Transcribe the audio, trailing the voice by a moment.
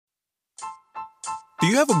Do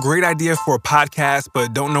you have a great idea for a podcast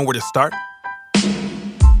but don't know where to start?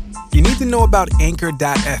 You need to know about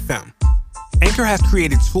Anchor.fm. Anchor has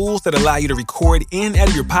created tools that allow you to record and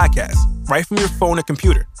edit your podcast right from your phone or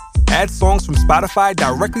computer. Add songs from Spotify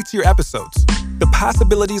directly to your episodes. The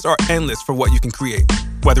possibilities are endless for what you can create,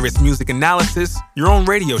 whether it's music analysis, your own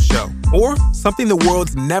radio show, or something the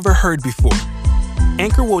world's never heard before.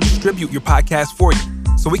 Anchor will distribute your podcast for you,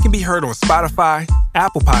 so it can be heard on Spotify,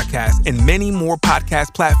 Apple Podcasts, and many more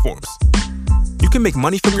podcast platforms. You can make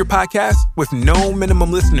money from your podcast with no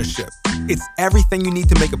minimum listenership. It's everything you need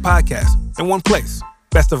to make a podcast in one place.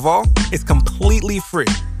 Best of all, it's completely free.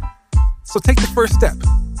 So take the first step.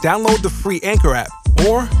 Download the free Anchor app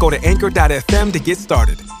or go to anchor.fm to get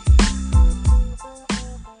started.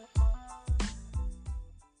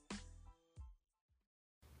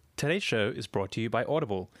 Today's show is brought to you by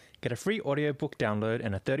Audible. Get a free audiobook download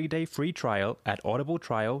and a 30-day free trial at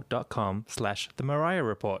audibletrial.com/The Mariah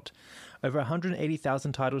Report. Over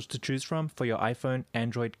 180,000 titles to choose from for your iPhone,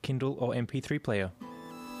 Android, Kindle, or MP3 player.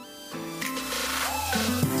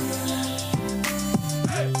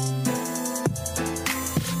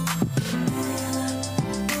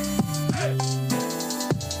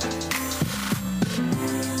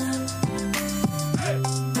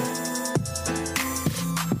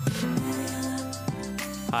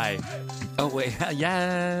 Hi. Oh, wait.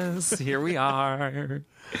 Yes. Here we are.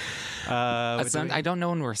 I don't know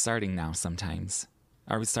when we're starting now sometimes.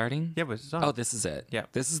 Are we starting? Yeah, we're starting. Oh, this is it. Yeah.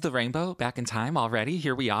 This is the rainbow back in time already.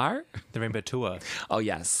 Here we are. The Rainbow Tour. Oh,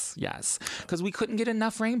 yes. Yes. Because we couldn't get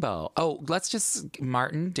enough rainbow. Oh, let's just,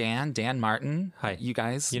 Dan Martin. Hi. You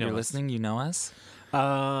guys, You know you're us. listening. You know us.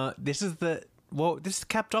 This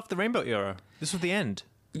capped off the Rainbow era. This was the end.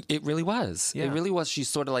 It really was. Yeah. It really was. She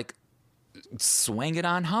sort of like swang it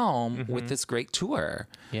on home with this great tour.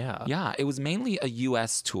 Yeah. Yeah, it was mainly a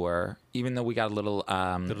U.S. tour, even though we got a little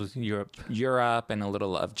Little Europe, and a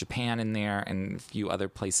little of Japan in there and a few other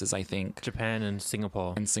places, I think. Japan, and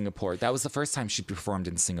Singapore. In Singapore. That was the first time she performed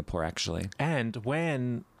in Singapore, actually. And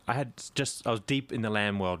when I was deep in the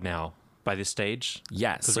Lamb world now by this stage.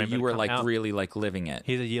 Yes, 'Cause so Rainbow you were come like out. really like living it.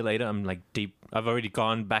 Here's a year later, I'm like deep. I've already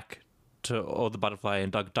gone back to all the butterfly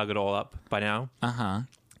and dug it all up by now. Uh-huh.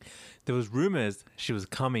 There was rumors she was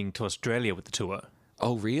coming to Australia with the tour.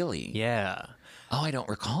 Oh, really? Yeah. Oh, I don't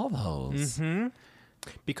recall those. Mm-hmm.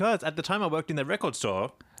 Because at the time I worked in the record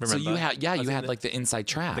store, remember? So you had, I was in like the inside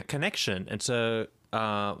track. the connection. And so,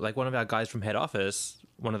 like one of our guys from head office,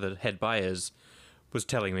 one of the head buyers, was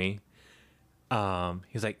telling me,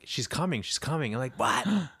 he's like, she's coming. I'm like, what?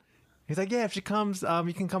 He's like, yeah, if she comes,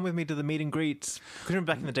 you can come with me to the meet and greets. Because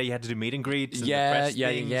remember back in the day you had to do meet and greets and the press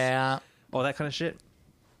things, all that kind of shit.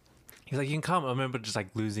 He's like, you can come. I remember just like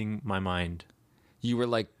losing my mind. You were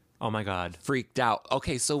like Oh my God. freaked out.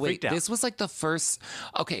 Okay, so wait, Freaked out. this was like the first.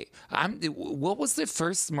 Okay, what was the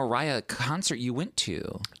first Mariah concert you went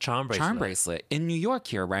to? Charm Bracelet. Charm Bracelet in New York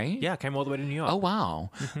here, right? Yeah, came all the way to New York. Oh,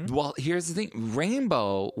 wow. Mm-hmm. Well, here's the thing.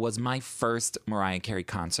 Rainbow was my first Mariah Carey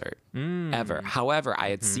concert ever. However, I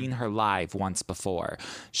had seen her live once before.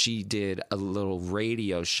 She did a little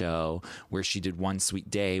radio show where she did One Sweet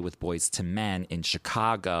Day with Boys to Men in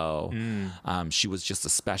Chicago. She was just a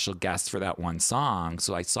special guest for that one song.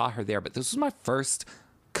 So I saw her there. But this was my first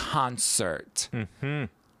concert.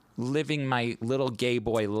 Living my little gay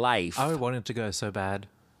boy life. I wanted to go so bad.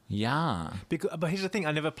 Yeah. But here's the thing.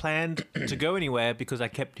 I never planned to go anywhere because I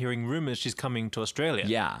kept hearing rumors she's coming to Australia.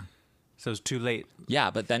 Yeah. So it was too late.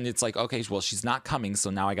 Yeah, but then it's like, okay, well, she's not coming,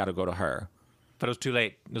 so now I got to go to her. But it was too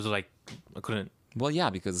late. It was like, I couldn't. Well,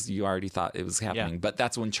 yeah, because you already thought it was happening. Yeah. But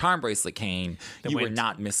that's when Charm Bracelet came. You were went-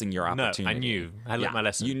 not missing your No, opportunity. I knew. I learned my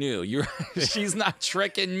lesson. You knew. She's not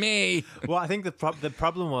tricking me. Well, I think the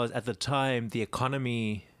problem was at the time, the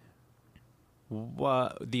economy,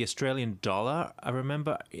 the Australian dollar, I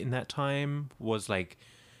remember in that time, was like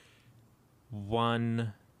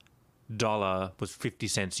 $1 was 50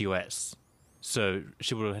 cents US. So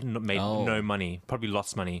she would have made no money, probably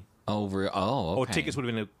lost money. Okay. Or tickets would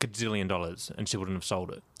have been $1 gazillion and she wouldn't have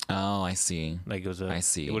sold it. Oh, I see. Like it was I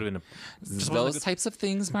see. It would have been Those types of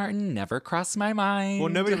things, Martin, never crossed my mind. Well,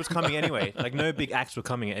 nobody was coming anyway. Like no big acts were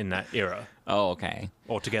coming in that era Oh, okay.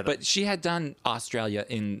 altogether. But she had done Australia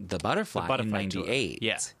in the Butterfly, in Tour. 98.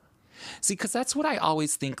 Yeah. See, because that's what I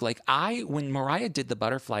always think. Like, when Mariah did the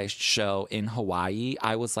butterfly show in Hawaii,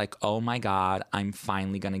 I was like, oh my God, I'm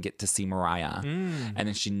finally going to get to see Mariah. And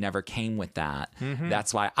then she never came with that.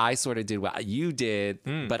 That's why I sort of did what you did,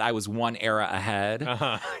 but I was one era ahead.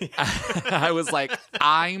 I was like,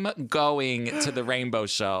 I'm going to the Rainbow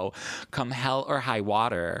Show, come hell or high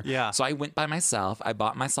water. Yeah. So I went by myself. I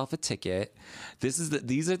bought myself a ticket.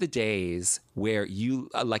 These are the days where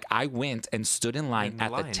I went and stood in line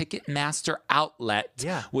at the Ticketmaster outlet,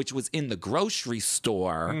 which was in the grocery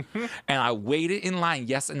store, and I waited in line.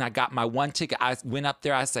 Yes, and I got my one ticket. I went up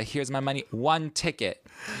there. I said, "Here's my money. One ticket."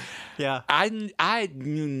 Yeah. I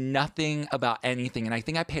knew nothing about anything, and I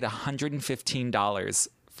think I paid $115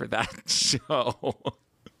 for that show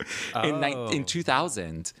in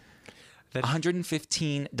 2000.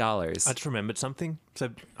 $115. I just remembered something.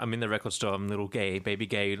 So I'm in the record store. I'm a little gay, baby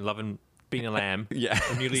gay, loving being a lamb.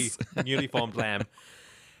 A newly formed lamb.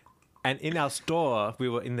 And in our store, we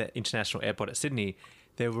were in the international airport at Sydney.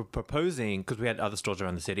 They were proposing, because we had other stores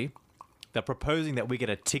around the city, they're proposing that we get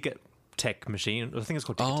a ticket tech machine. I think it's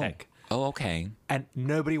called Ticket Tech. Oh, okay. And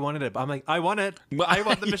nobody wanted it. I'm like, I want it. I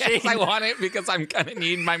want the machine. Yes, I want it because I'm going to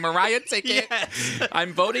need my Mariah ticket. Yes.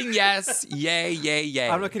 I'm voting yes. Yay, yay, yay.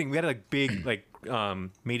 I'm not kidding. We had a big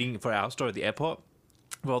meeting for our store at the airport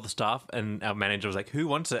with all the staff, and our manager was like, who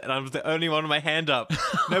wants it? And I was the only one with my hand up.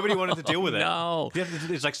 Nobody wanted to deal with it. No.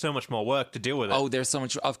 There's like so much more work to deal with it. Oh, there's so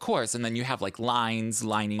much. Of course. And then you have like lines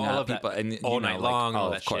lining all up. of that, people, and all night long. All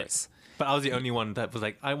that of course. Shit. But I was the only one that was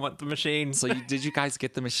like, I want the machine. So did you guys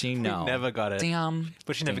get the machine? No. We never got it. Damn.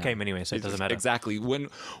 But she never came anyway, so it doesn't matter. Exactly.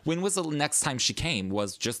 When was the next time she came?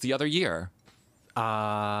 Was just the other year.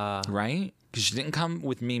 Right? Because she didn't come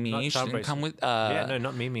with Mimi. She didn't come with...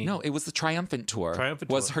 not Mimi. No, it was the Triumphant Tour.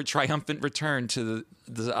 Was her triumphant return to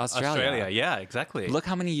the Australia. Yeah, exactly. Look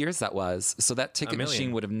how many years that was. So that ticket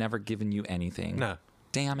machine would have never given you anything. No.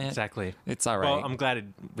 Damn it. Exactly. It's all right. Well, I'm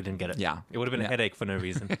glad we didn't get it. Yeah. It would have been a headache for no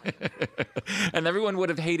reason. And everyone would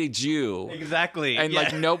have hated you. Exactly.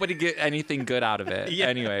 And nobody get anything good out of it.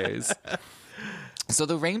 Anyways. So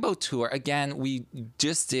the Rainbow Tour, again, we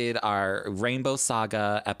just did our Rainbow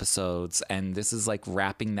Saga episodes, and this is like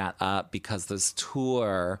wrapping that up because this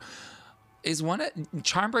tour is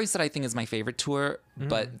Charm Bracelet, I think, is my favorite tour,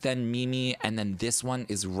 but then Mimi, and then this one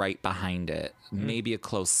is right behind it. Maybe a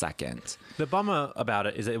close second. The bummer about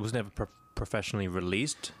it is that it was never professionally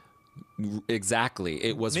released. Exactly.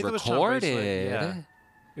 It was Neither recorded. Was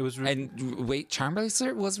it was and wait, Charm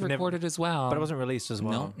Bracelet was recorded as well. But it wasn't released as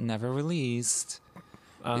well. No, never released.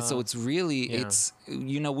 So it's really, it's,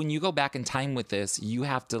 when you go back in time with this, you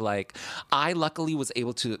have to I luckily was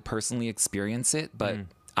able to personally experience it, but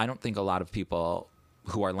I don't think a lot of people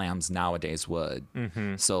who are lambs nowadays would.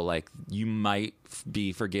 So you might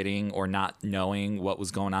be forgetting or not knowing what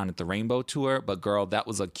was going on at the Rainbow Tour, but girl, that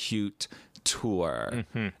was a cute tour.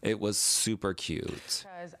 It was super cute.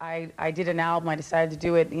 Because I did an album, I decided to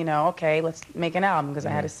do it, okay, let's make an album because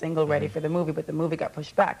I had a single ready for the movie, but the movie got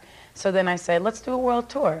pushed back. So then I said, let's do a world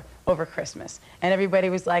tour over Christmas. And everybody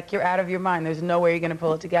was like, you're out of your mind. There's no way you're going to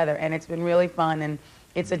pull it together. And it's been really fun. And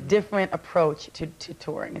it's a different approach to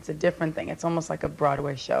touring. It's a different thing. It's almost like a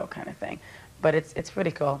Broadway show kind of thing. But it's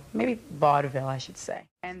pretty cool. Maybe vaudeville, I should say.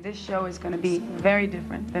 And this show is going to be very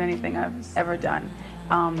different than anything I've ever done.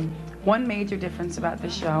 One major difference about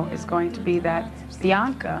this show is going to be that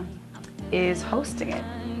Bianca is hosting it.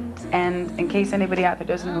 And in case anybody out there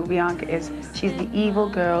doesn't know who Bianca is, she's the evil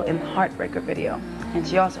girl in the Heartbreaker video. And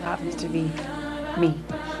she also happens to be me,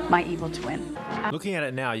 my evil twin. Looking at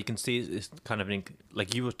it now, you can see it's kind of,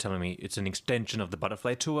 like you were telling me, it's an extension of the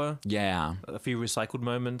Butterfly Tour. Yeah. A few recycled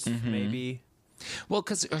moments, maybe. Well,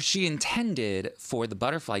 because she intended for the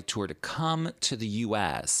Butterfly Tour to come to the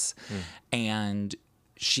U.S. And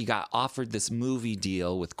she got offered this movie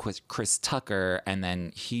deal with Chris Tucker, and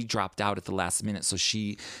then he dropped out at the last minute, so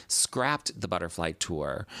she scrapped the Butterfly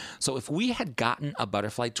Tour. So if we had gotten a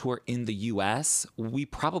Butterfly Tour in the U.S., we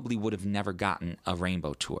probably would have never gotten a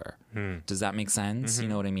Rainbow Tour. Does that make sense? You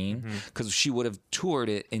know what I mean? Because she would have toured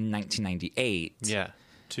it in 1998. Yeah.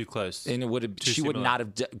 Too close. And it would have. She would not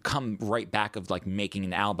have come right back of making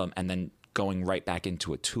an album and then going right back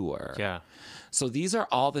into a tour. Yeah. So these are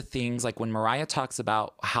all the things, like when Mariah talks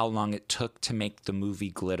about how long it took to make the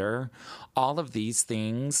movie Glitter, all of these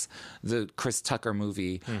things, the Chris Tucker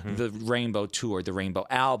movie, the Rainbow Tour, the Rainbow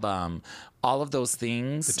album, all of those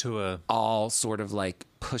things, the tour, all sort of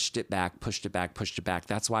pushed it back.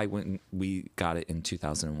 That's why when we got it in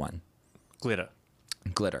 2001.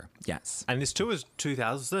 Glitter, yes. And this tour was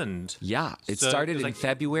 2000. Yeah, it started in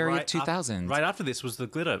February of 2000. Right after this was the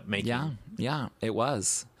Glitter making. Yeah, it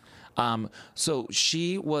was. So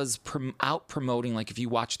she was out promoting, like if you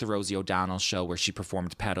watch the Rosie O'Donnell show where she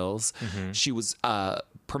performed Petals, she was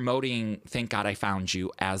promoting Thank God I Found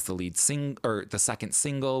You as the lead or the second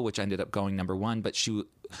single, which ended up going #1. But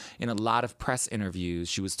in a lot of press interviews,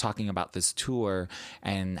 she was talking about this tour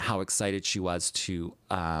and how excited she was to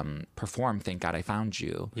perform Thank God I Found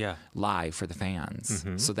You live for the fans.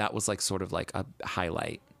 So that was like sort of like a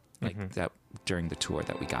highlight like that during the tour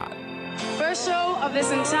that we got. First show of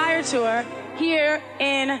this entire tour here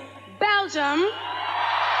in Belgium.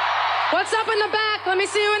 What's up in the back? Let me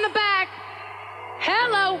see you in the back.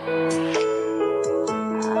 Hello.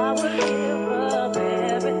 I would give up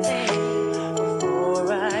everything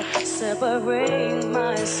before I separate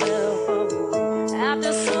myself from you.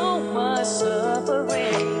 After so much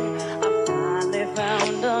suffering, I finally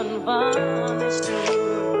found unvarnished truth.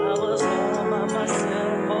 I was all by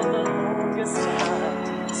myself for the longest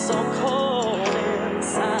time, so cold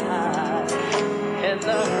inside, and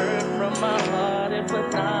the hurt from my heart it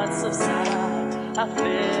would not subside. I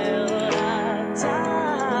felt I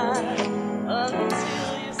died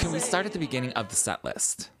until you. Can we start at the beginning of the set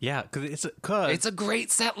list? Yeah, because It's a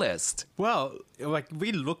great set list. well, like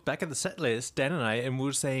we looked back at the set list, Dan and I, and we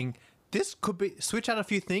were saying this could be switch out a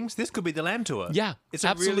few things. This could be the Lamb tour. Yeah, it's a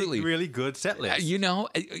absolutely. really, really good set list. You know,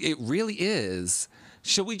 it really is.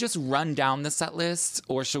 Should we just run down the set list,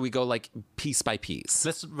 or should we go like piece by piece?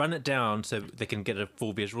 Let's run it down so they can get a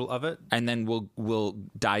full visual of it. And then we'll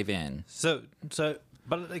dive in. So,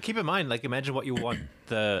 but keep in mind, like, imagine what you want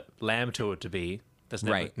the Lamb tour to be. That's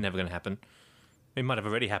never going to happen. It might have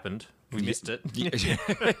already happened. We missed it.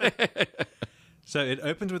 So it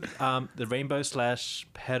opens with the Rainbow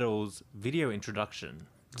 / Petals video introduction.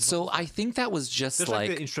 So I think that was just like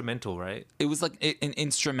the instrumental, right? It was like an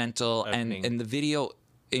instrumental, Opening. and the video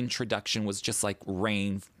introduction was just like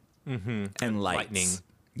rain and lights. Lightning.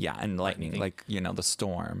 Yeah, and lightning, like, you know, the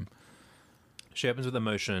storm. She opens with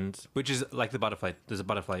Emotions, which is like the butterfly. There's a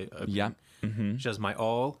butterfly opening. Yeah. She has My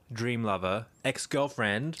All, Dream Lover,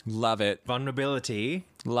 Ex-Girlfriend, Love it. Vulnerability,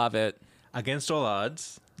 Love it. Against All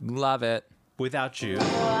Odds, Love it. Without You.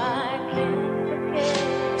 I can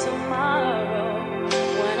forget tomorrow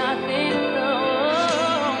when I think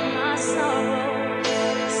of my sorrow.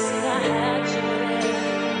 See, I had you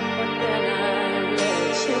there, but then I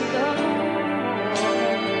let you go.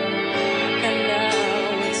 And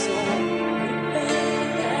now it's only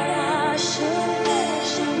that I should let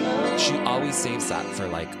you know. She always saves that for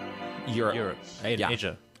like Europe. And Yeah.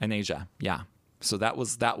 Asia. And Asia. Yeah. So that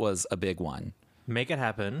was a big one. Make It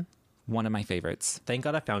Happen. One of my favorites. Thank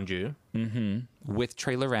God I Found You. With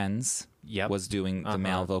Trey Lorenz was doing the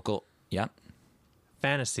male vocal. Yep.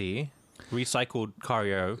 Fantasy. Recycled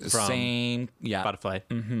choreo from Same. Yeah. Butterfly.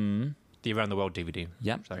 The Around the World DVD.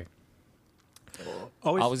 Yep. Sorry.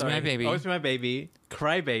 Always Be My Baby. Always Be My Baby.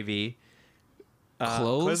 Cry Baby.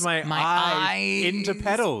 Close my eyes into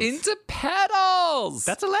Petals. Into Petals.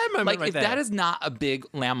 That's a Lamb moment like right if there. that is not a big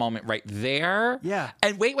Lamb moment right there. Yeah.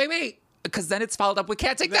 And wait. Because then it's followed up with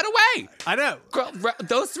Can't Take That Away. I know. Girl,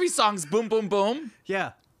 those 3 songs, boom, boom, boom.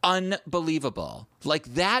 Yeah. Unbelievable.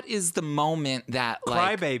 Like that is the moment that like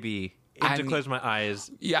Cry Baby. Into I Close My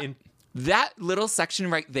Eyes. Yeah. that little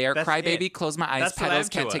section right there, That's Cry it. Baby, Close My Eyes, That's the Petals, Lamb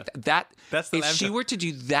Can't tour. Take that. That's the if Lamb she tour. were to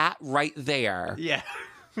do that right there, Yeah.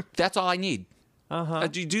 that's all I need.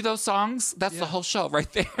 Do you do those songs? That's the whole show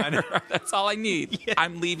right there. That's all I need. Yeah.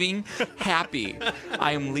 I'm leaving happy.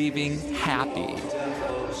 I am leaving happy.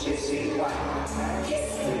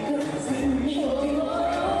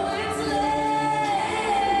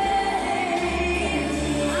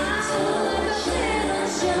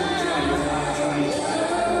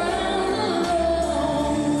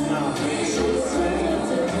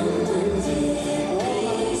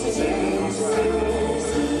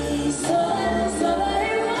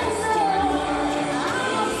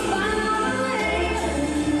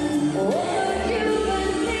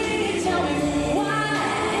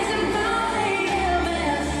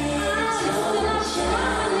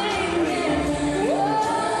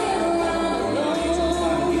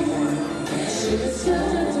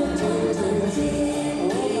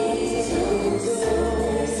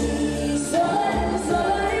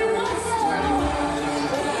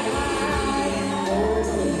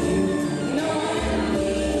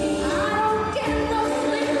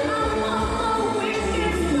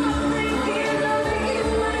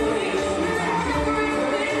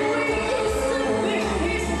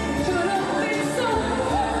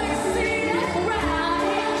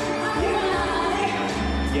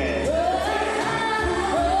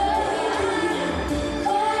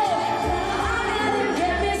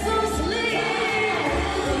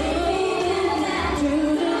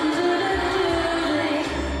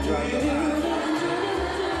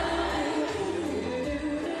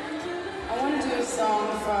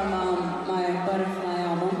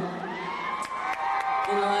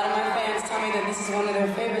 This is one of their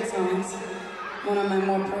favorite songs. One of my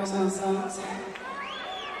more personal songs.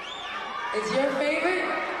 It's your favorite?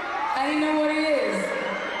 I didn't know what it is.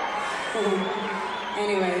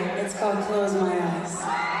 Anyway, it's called Close My Eyes.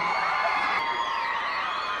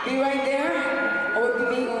 Be right there, or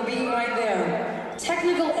we'll be right there.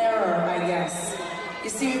 Technical error, I guess. You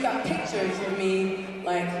see, we've got pictures of me,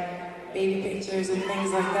 like baby pictures and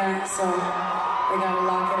things like that, so they gotta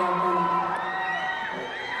lock it up, and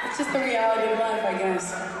it's just the reality of life, I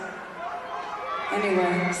guess.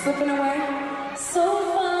 Anyway, slipping away. So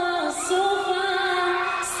far,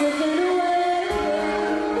 slipping away.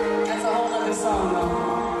 That's a whole other song, though.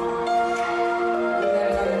 Do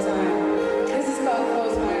that another time. This is called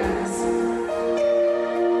Close My Eyes.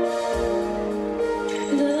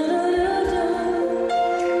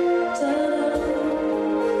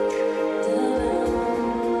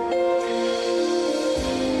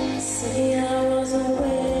 See, I was a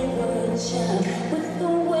wayward child with the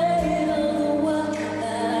weight of the world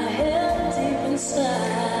that I held deep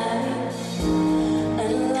inside.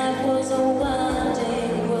 And life was a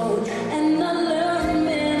winding road, and I learned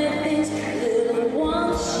many things little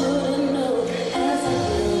one should have known. As I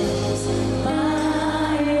close my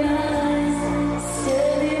eyes,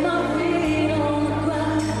 steady my feet on the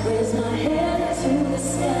ground, raise my head to the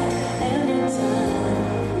sky, and the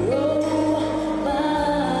time roll by.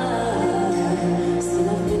 Still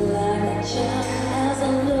I feel like a child as I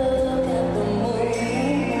look at the moon.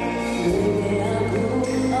 Maybe I grew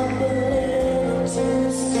up a little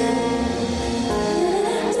too soon.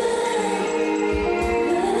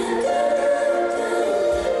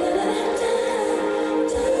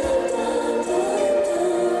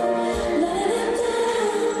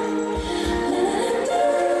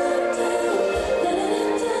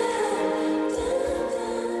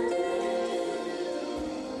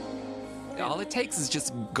 All it takes is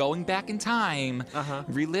just going back in time,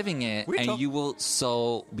 reliving it, We and talk- you will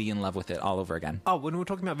so be in love with it all over again. Oh, when we were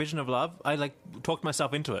talking about Vision of Love, I like talked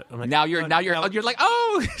myself into it. I'm like, Now you're like,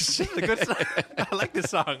 oh shit. the good song. I like this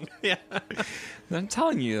song. Yeah. I'm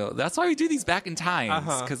telling you, that's why we do these back in times,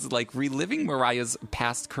 Uh-huh. because like reliving Mariah's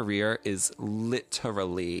past career is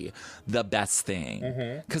literally the best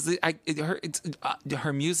thing. Because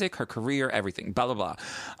her music, her career, everything, blah blah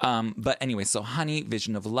blah. But anyway, so Honey,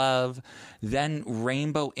 Vision of Love, then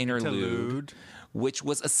Rainbow Interlude, which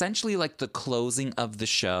was essentially like the closing of the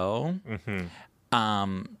show.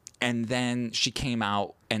 And then she came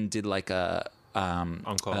out and did like a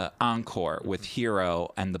encore with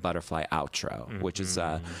Hero and the Butterfly outro, which is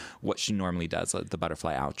what she normally does, the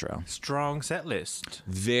Butterfly outro. Strong set list.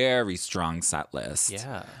 Very strong set list.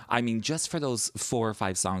 Yeah. I mean, just for those 4 or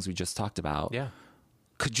 5 songs we just talked about. Yeah.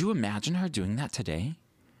 Could you imagine her doing that today?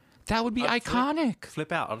 That would be iconic.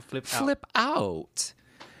 Flip out. I'll flip out. Flip out.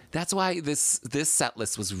 That's why this set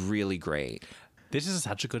list was really great. This is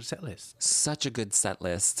such a good set list. Such a good set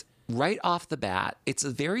list. Right off the bat, it's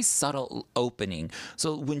a very subtle opening.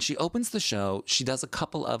 So when she opens the show, she does a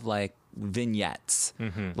couple of like vignettes,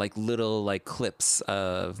 like little like clips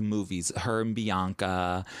of movies. Her and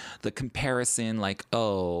Bianca, the comparison, like,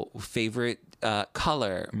 oh, favorite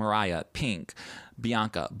color, Mariah, pink,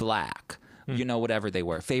 Bianca, black. You know, whatever they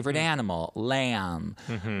were. Favorite animal, lamb.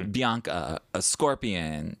 Bianca, a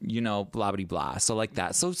scorpion. You know, blah, blah, blah. So like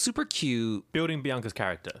that. So super cute. Building Bianca's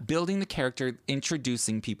character. Building the character,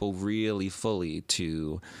 introducing people really fully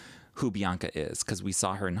to who Bianca is. Because we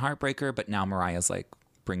saw her in Heartbreaker, but now Mariah's like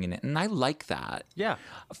bringing it. And I like that. Yeah.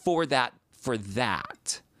 For that.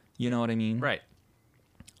 You know what I mean? Right.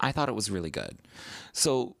 I thought it was really good.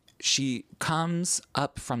 So she comes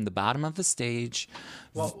up from the bottom of the stage.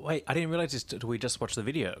 Well, wait, I didn't realize this till we just watched the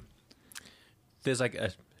video. There's like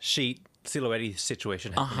a sheet silhouette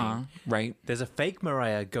situation happening. Right. There's a fake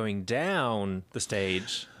Mariah going down the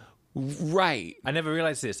stage. Right. I never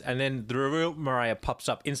realized this. And then the real Mariah pops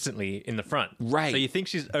up instantly in the front. Right. So you think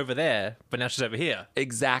she's over there, but now she's over here.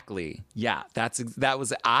 Exactly. Yeah, that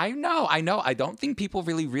was. I know. I don't think people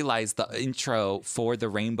really realize the intro for the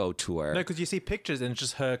Rainbow Tour. No, because you see pictures and it's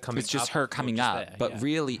just her coming up. It's just her coming up. There, But yeah.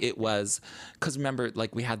 really it was, because remember,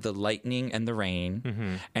 like we had the lightning and the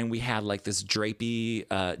rain, and we had like this drapey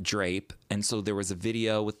drape. And so there was a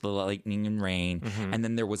video with the lightning and rain, and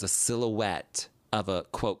then there was a silhouette of a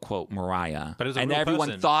quote quote Mariah. But it was a and real everyone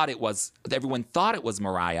person. thought it was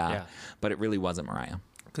Mariah, Yeah. but it really wasn't Mariah.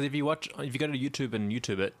 Because if you go to YouTube and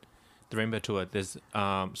YouTube it, the Rainbow Tour, there's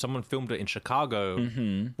someone filmed it in Chicago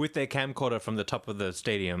with their camcorder from the top of the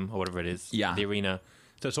stadium or whatever it is, Yeah. the arena.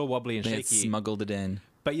 So it's all wobbly and They had shaky. smuggled it in.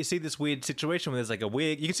 But you see this weird situation where there's like a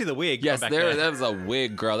wig. You can see the wig. Yes, back that was a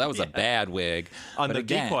wig, girl. That was a Yeah. bad wig. On But the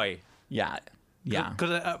again, decoy. Yeah. Yeah.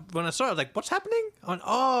 Because when I saw it, I was like, what's happening?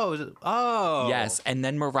 Oh. Yes, and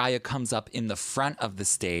then Mariah comes up in the front of the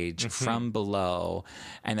stage from below,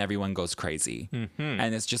 and everyone goes crazy.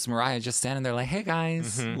 And it's just Mariah just standing there like, hey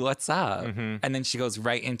guys, what's up? And then she goes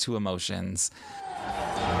right into emotions.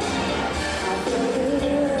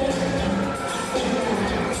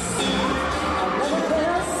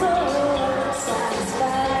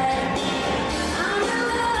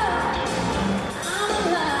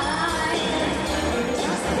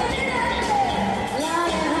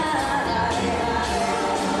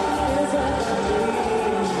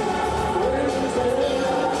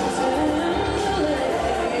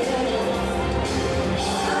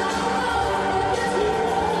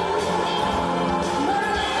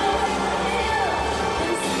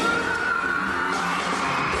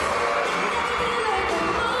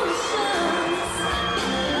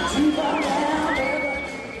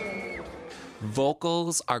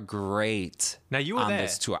 Vocals are great. Now, you were on there.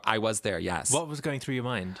 this tour. I was there, yes. What was going through your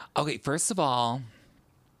mind? Okay, first of all,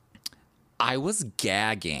 I was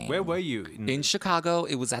gagging. Where were you? In Chicago,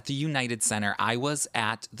 it was at the United Center. I was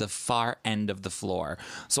at the far end of the floor.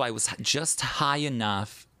 So I was just high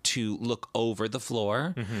enough to look over the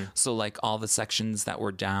floor. So like all the sections that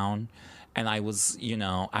were down. And I was,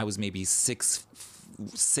 I was maybe sixth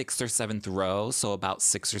or seventh row. So about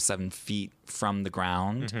 6 or 7 feet from the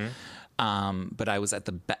ground. But I was at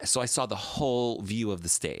the back, so I saw the whole view of the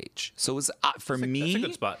stage. So it was for me. That's a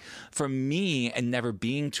good spot. For me, and never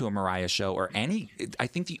being to a Mariah show or I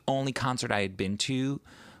think the only concert I had been to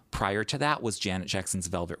prior to that was Janet Jackson's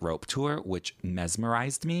Velvet Rope tour, which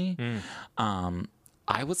mesmerized me.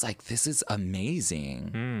 I was like, this is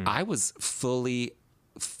amazing. I was fully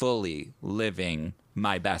living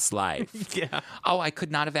my best life. Yeah. Oh, I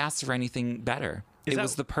could not have asked for anything better. It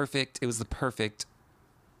was the perfect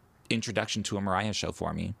introduction to a Mariah show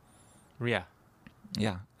for me. Yeah.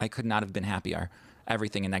 Yeah, I could not have been happier.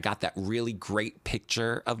 Everything. And I got that really great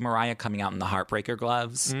picture of Mariah coming out in the Heartbreaker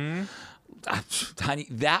gloves. Honey,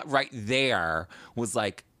 that right there was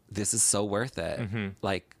like, this is so worth it.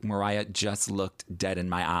 Like, Mariah just looked dead in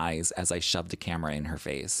my eyes as I shoved a camera in her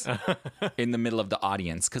face in the middle of the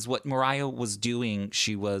audience. Because what Mariah was doing,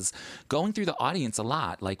 she was going through the audience a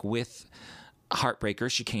lot. Like with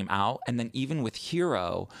Heartbreaker, she came out, and then even with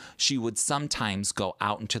Hero, she would sometimes go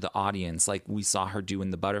out into the audience, like we saw her do in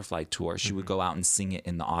the Butterfly tour. She would go out and sing it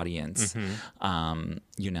in the audience, and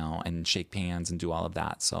shake hands and do all of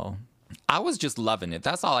that. So I was just loving it.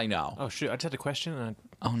 That's all I know. Oh shoot! I just had a question. And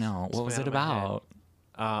Oh no, what was it about?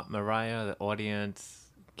 Mariah, the audience,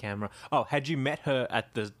 camera. Oh, had you met her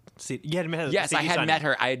at the? You had met her. At Yes, the I CD had signing? met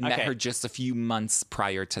her. I had met Okay. her just a few months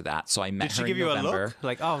prior to that. So I met Did she her give in you November. a look?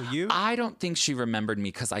 Like, oh, you? I don't think she remembered me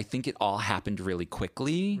because I think it all happened really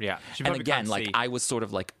quickly. Yeah, she and probably again, can't like see. I was sort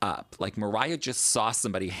of like up. Like Mariah just saw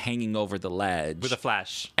somebody hanging over the ledge With a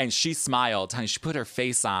flash. and she smiled. Honey, she put her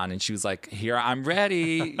face on and she was like, "Here, I'm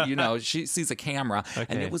ready." She sees a camera, and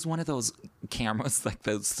Okay. it was one of those cameras, like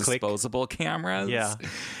those Click. disposable cameras. Yeah.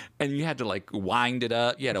 And you had to like wind it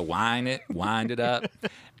up. You had to wind it up,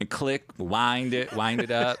 and click, wind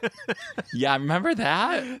it up. Yeah, remember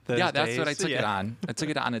that? Those Yeah, that's what I days, took it yeah. on. I took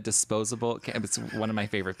it on a disposable. It's one of my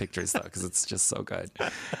favorite pictures though, because it's just so good.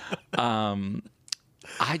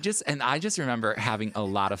 I just remember having a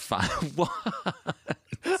lot of fun. What?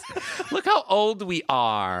 Look how old we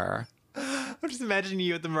are. I'm just imagining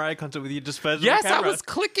you at the Mariah concert with your disposable Yes, camera. I was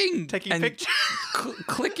clicking, Taking and pictures.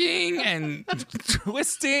 clicking and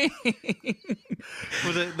twisting.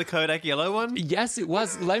 Was it the Kodak yellow one? Yes, it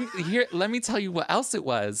was. Let me tell you what else it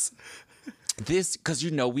was. This, because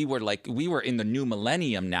we were in the new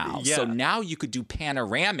millennium now. So Yeah. now you could do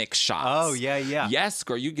panoramic shots. Oh, yeah, yeah. Yes,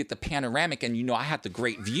 girl, you get the panoramic, and I had the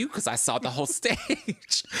great view because I saw the whole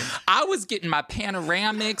stage. I was getting my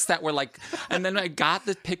panoramics that were like, and then I got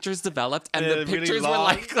the pictures developed, and They're the really pictures were long.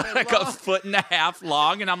 like a foot and a half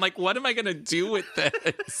long, and I'm like, what am I gonna do with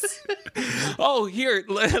this? Oh, here,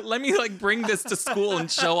 let me like bring this to school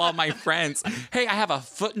and show all my friends. Hey, I have a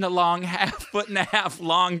foot and a half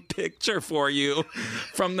long picture for you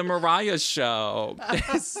from the Mariah show.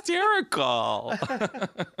 Hysterical.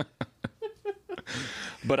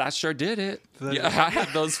 But I sure did it. Yeah, I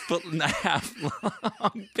have those foot and a half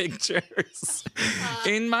long pictures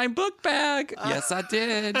in my book bag. Yes, I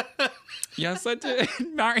did. Yes, I did.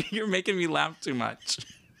 Mari, you're making me laugh too much.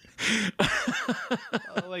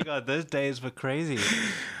 Oh my God, those days were crazy.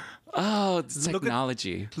 Oh, it's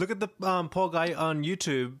technology. Look at the poor guy on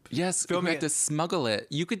YouTube. Yes, who filming had to it. smuggle it.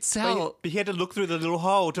 You could tell. But he had to look through the little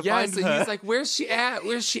hole to Yes, find and her. he's like, "Where's she at?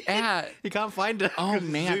 Where's she at?" He can't find her. Oh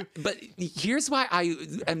man! But here's why I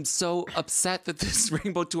am so upset that this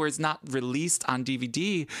Rainbow Tour is not released on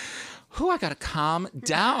DVD. I gotta calm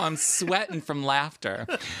down. I'm sweating from laughter.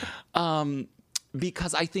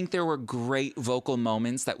 Because I think there were great vocal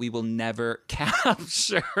moments that we will never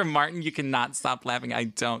capture. Martin, you cannot stop laughing. I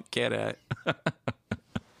don't get it.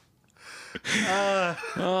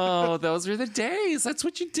 Oh, those were the days. That's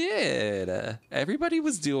what you did. Everybody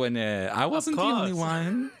was doing it. I wasn't the only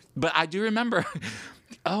one. But I do remember.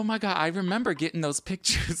 Oh my God, I remember getting those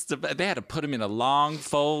pictures. They had to put them in a long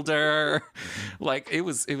folder. Like it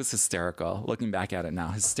was hysterical. Looking back at it now,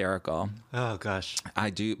 hysterical. Oh gosh. I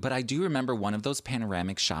do remember one of those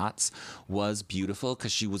panoramic shots was beautiful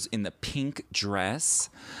because she was in the pink dress,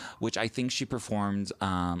 which I think she performed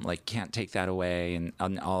like Can't Take That Away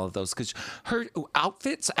and all of those, because her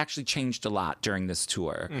outfits actually changed a lot during this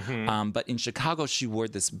tour. But in Chicago, she wore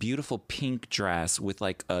this beautiful pink dress with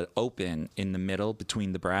like an open in the middle between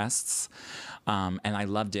the breasts, and I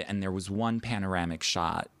loved it. And there was one panoramic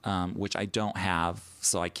shot, which I don't have,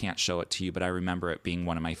 so I can't show it to you, but I remember it being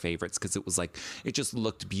one of my favorites because it was like, it just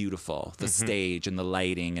looked beautiful, the stage and the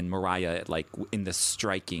lighting, and Mariah like in this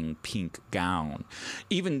striking pink gown.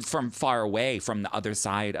 Even from far away from the other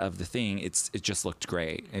side of the thing, it just looked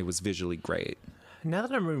great. It was visually great. Now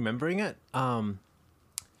that I'm remembering it,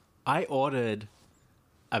 I ordered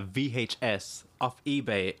a VHS off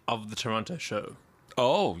eBay of the Toronto show.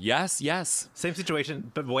 Oh, yes. Same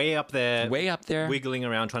situation, but way up there. Way up there. Wiggling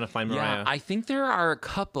around trying to find Mariah. Yeah, I think there are a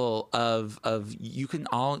couple of you can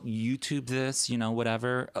all YouTube this,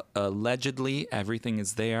 whatever. Allegedly, everything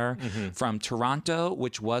is there from Toronto,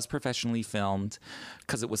 which was professionally filmed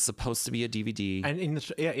because it was supposed to be a DVD. And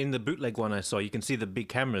in the bootleg one I saw, you can see the big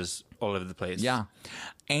cameras all over the place. Yeah.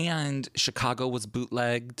 And Chicago was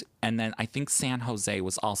bootlegged, and then I think San Jose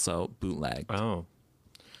was also bootlegged. Oh.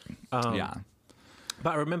 Yeah.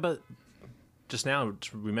 But I remember just now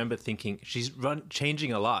thinking she's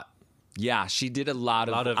changing a lot. Yeah, she did a lot.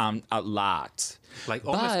 Like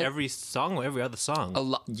almost every song or every other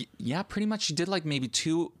song. Yeah, pretty much. She did like maybe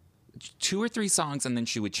two or three songs, and then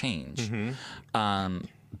she would change.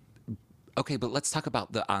 Okay, but let's talk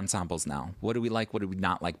about the ensembles now. What do we like? What do we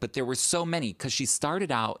not like? But there were so many because she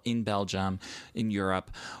started out in Belgium, in Europe,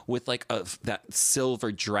 with like that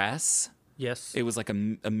silver dress. Yes. It was like a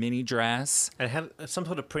mini dress. And it had some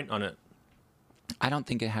sort of print on it. I don't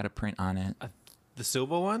think it had a print on it. The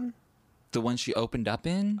silver one? The one she opened up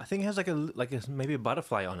in? I think it has maybe a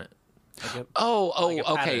butterfly on it.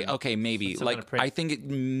 Okay, maybe. Like I think it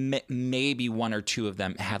maybe one or two of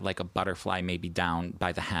them had like a butterfly maybe down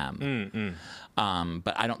by the hem.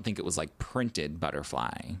 But I don't think it was like printed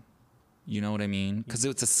butterfly. You know what I mean? Because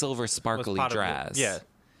it's a silver sparkly dress. Yeah.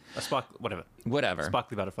 Whatever.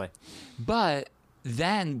 Sparkly butterfly. But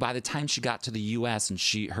then by the time she got to the U.S. and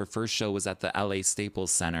her first show was at the L.A.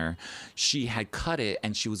 Staples Center, she had cut it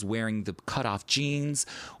and she was wearing the cutoff jeans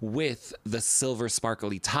with the silver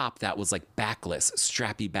sparkly top that was like backless,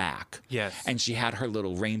 strappy back. Yes. And she had her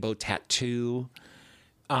little rainbow tattoo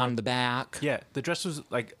on the back. Yeah, the dress was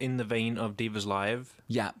like in the vein of Divas Live.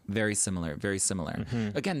 Yeah, very similar, very similar.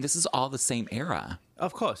 Again, this is all the same era.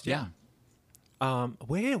 Of course, yeah.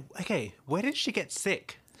 Where did she get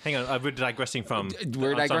sick? Hang on, we're digressing from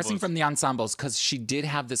We're digressing from the ensembles because she did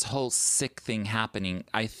have this whole sick thing happening.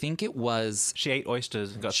 I think it was... She ate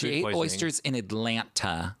oysters and got food poisoning. She ate oysters in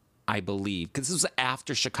Atlanta, I believe, because this was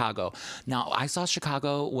after Chicago. Now, I saw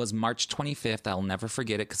Chicago was March 25th. I'll never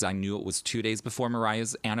forget it because I knew it was 2 days before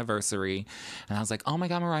Mariah's anniversary. And I was like, oh my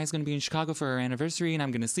God, Mariah's going to be in Chicago for her anniversary and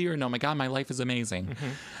I'm going to see her. And oh my God, my life is amazing.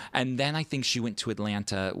 And then I think she went to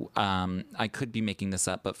Atlanta. I could be making this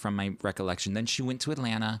up, but from my recollection, then she went to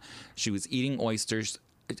Atlanta. She was eating oysters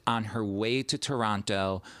on her way to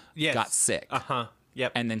Toronto, got sick.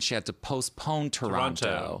 Yep. And then she had to postpone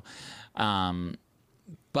Toronto.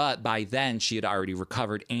 But by then, she had already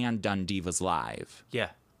recovered and done Divas Live.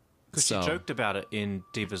 Yeah. Because she joked about it in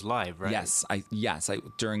Divas Live, right? Yes,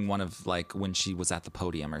 during one of, like, when she was at the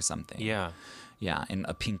podium or something. Yeah. Yeah, in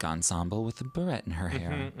a pink ensemble with a barrette in her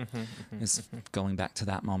hair. It's going back to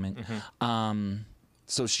that moment.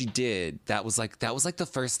 So she did. That was like the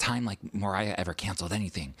first time like Mariah ever canceled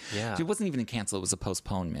anything. Yeah. It wasn't even a cancel, it was a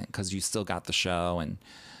postponement because you still got the show and...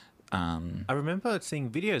 I remember seeing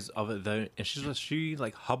videos of it though, and she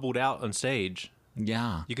like hobbled out on stage.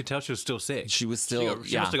 Yeah, you could tell she was still sick. She was still.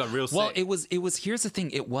 She must have got real sick. Well, it was. Here's the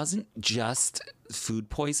thing: it wasn't just food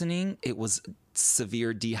poisoning; it was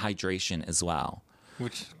severe dehydration as well.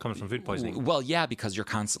 Which comes from food poisoning. Well, yeah, because you're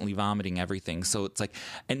constantly vomiting everything. So it's like,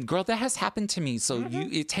 and girl, that has happened to me. So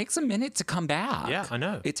it takes a minute to come back. Yeah, I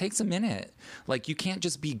know. It takes a minute. Like you can't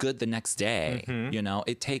just be good the next day. You know,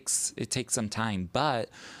 it takes some time. But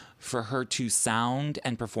for her to sound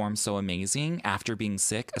and perform so amazing after being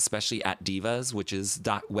sick, especially at Divas, which is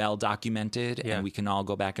well documented, Yeah. and we can all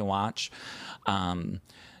go back and watch.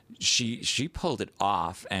 She pulled it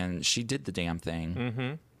off, and she did the damn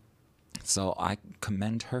thing. So I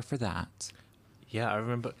commend her for that. Yeah, I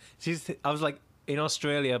remember. I was like in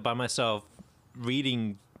Australia by myself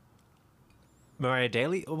reading Mariah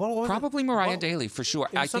Daly. What was Probably it? Mariah Daly for sure.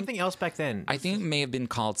 It was something else back then. I think it may have been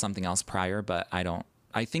called something else prior, but I don't.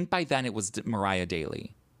 I think by then it was Mariah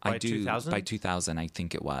Daly. By 2000? By 2000, I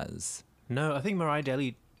think it was. No, I think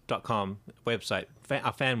MariahDaily.com website,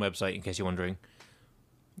 our fan website, in case you're wondering,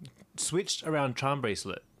 switched around Charm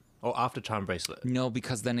Bracelet or after Charm Bracelet. No,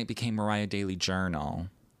 because then it became Mariah Daily Journal.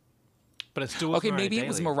 But it still was Okay, Mariah maybe Daly. it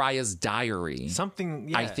was Mariah's Diary. Something,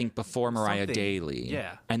 yeah. I think before Mariah Something. Daily.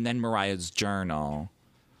 Yeah. And then Mariah's Journal.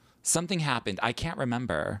 Something happened. I can't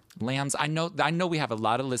remember. Lambs, I know we have a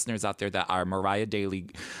lot of listeners out there that are Mariah Daily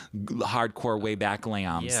hardcore way back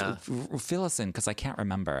lambs. Yeah. Fill us in because I can't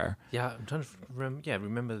remember. Yeah, I'm trying to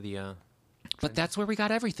remember the... But that's where we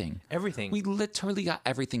got everything. Everything. We literally got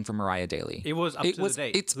everything from Mariah Daily. It was up to the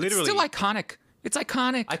date. It's Literally. still iconic. It's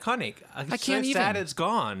iconic. Iconic. I can't so sad even. it's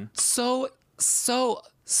gone. So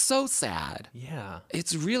sad. Yeah.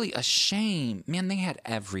 It's really a shame. Man, they had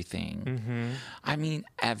everything. I mean,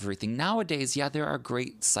 everything. Nowadays, yeah, there are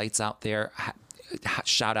great sites out there.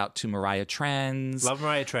 Shout out to Mariah Trends. Love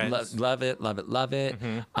Mariah Trends. Love it.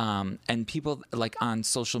 And people like on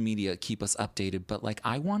social media keep us updated, but like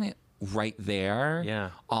I want it right there. Yeah.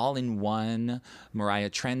 All in one,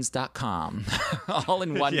 mariahtrends.com. All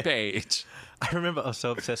in one page. I remember I was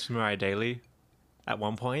so obsessed with Mariah Daly at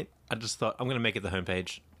one point. I just thought, I'm going to make it the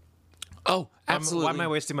homepage. Oh, absolutely. Why am I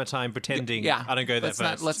wasting my time pretending I don't go there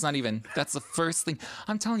first? Let's not even. That's the first thing.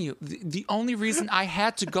 I'm telling you, the only reason I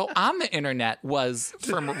had to go on the internet was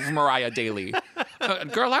for Mariah Daly.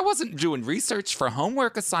 Girl, I wasn't doing research for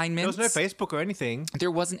homework assignments. There was no Facebook or anything.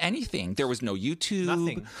 There wasn't anything. There was no YouTube.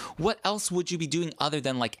 Nothing. What else would you be doing other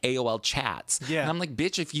than like AOL chats? Yeah. And I'm like,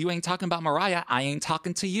 bitch, if you ain't talking about Mariah, I ain't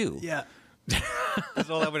talking to you. Yeah. That's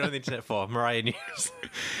all I went on the internet for. Mariah News.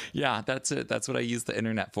 Yeah, that's it. That's what I use the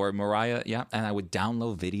internet for. Mariah, yeah. And I would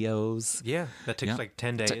download videos. Yeah. That takes like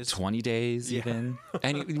 10 days. 20 days even.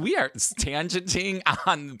 And we are tangenting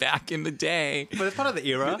on back in the day. But it's part of the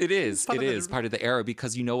era. It is. Part It of is part of the era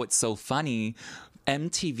because you know what's so funny?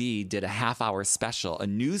 MTV did a half-hour special, a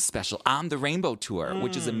news special on the Rainbow Tour,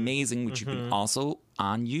 which is amazing, which you can also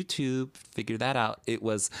on YouTube figure that out. It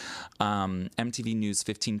was MTV News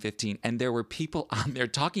 1515, and there were people on there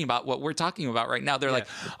talking about what we're talking about right now. They're like,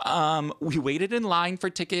 we waited in line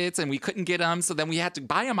for tickets and we couldn't get them, so then we had to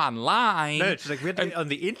buy them online. No, it's like we had to get on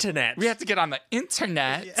the internet. We had to get on the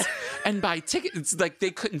internet and buy tickets. It's like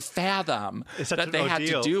they couldn't fathom that they had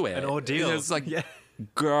to do it. An ordeal. It's like,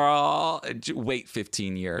 girl, wait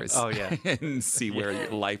 15 years. Oh, yeah. And see where your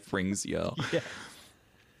life brings you. Yeah.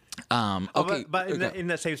 Okay. But in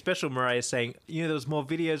that same special, Mariah is saying, there was more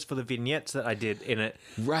videos for the vignettes that I did in it.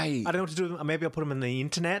 Right. I don't know what to do with them. Maybe I'll put them on the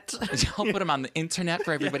internet. I'll put them on the internet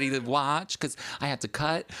for everybody to watch because I had to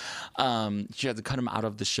cut. She had to cut them out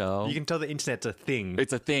of the show. You can tell the internet's a thing.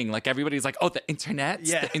 It's a thing. Like everybody's like, oh, the internet?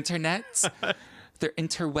 Yeah. The internet? They're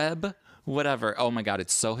interweb? Whatever. Oh my God,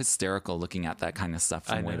 it's so hysterical looking at that kind of stuff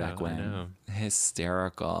from way back when. I know.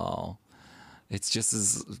 Hysterical.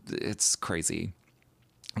 It's crazy.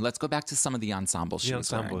 Let's go back to some of the ensembles she was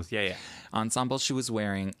wearing. Yeah. Ensembles she was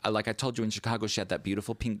wearing, like I told you in Chicago, she had that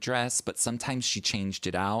beautiful pink dress, but sometimes she changed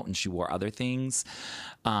it out and she wore other things.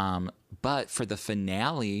 But for the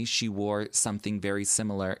finale, she wore something very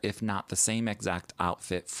similar, if not the same exact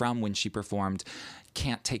outfit from when she performed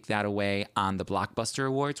Can't Take That Away on the Blockbuster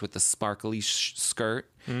Awards with the sparkly skirt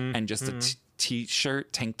and just a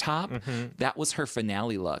t-shirt, tank top. That was her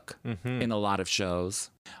finale look in a lot of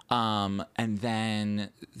shows. And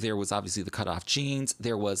then there was obviously the cutoff jeans.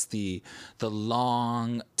 There was the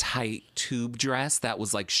long, tight tube dress that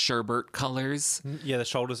was like sherbet colors. Yeah, the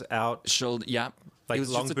shoulders out. Yep. Like it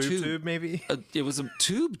was long just a boob tube, maybe? It was a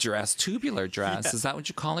tube dress, tubular dress. Yeah. Is that what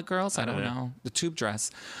you call it, girls? I don't know. The tube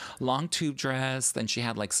dress. Long tube dress. Then she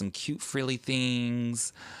had like some cute frilly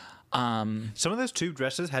things. Some of those tube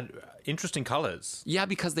dresses had interesting colors. Yeah,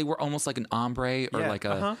 because they were almost like an ombre or like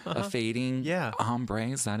a fading. Yeah. Ombre,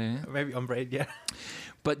 is that it? Maybe ombre, yeah.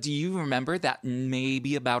 But do you remember that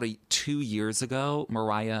maybe about 2 years ago,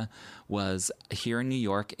 Mariah was here in New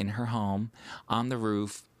York in her home on the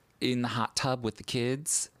roof in the hot tub with the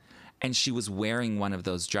kids, and she was wearing one of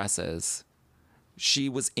those dresses. She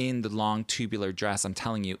was in the long tubular dress. I'm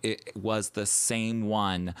telling you, it was the same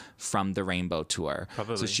one from the Rainbow Tour.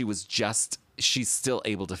 Probably. So she's still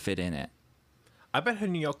able to fit in it. I bet her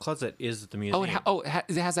New York closet is the museum.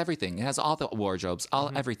 It has everything. It has all the wardrobes,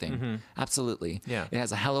 everything. Absolutely. Yeah. It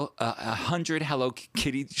has 100 Hello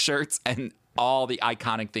Kitty shirts and all the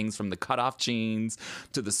iconic things, from the cutoff jeans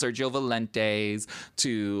to the Sergio Valentes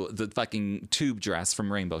to the fucking tube dress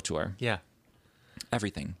from Rainbow Tour. Yeah.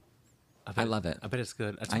 Everything. I love it. I bet it's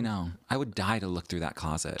good. I know. I would die to look through that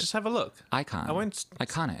closet. Just have a look. Iconic. I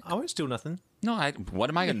won't steal nothing. No, what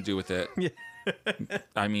am I going to do with it? Yeah.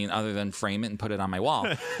 I mean, other than frame it and put it on my wall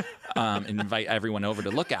and invite everyone over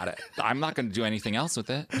to look at it. I'm not going to do anything else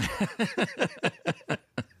with it.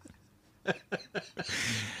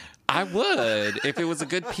 I would. If it was a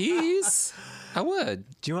good piece, I would.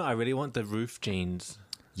 Do you know what? I really want the roof jeans.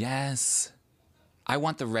 Yes. I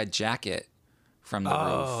want the red jacket from the roof.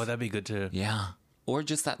 Oh, that'd be good too. Yeah. Or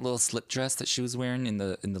just that little slip dress that she was wearing in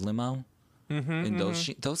the limo. And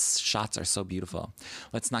those shots are so beautiful.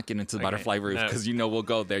 Let's not get into the butterfly roof, because we'll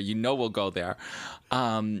go there.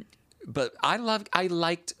 But I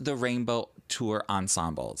liked the Rainbow Tour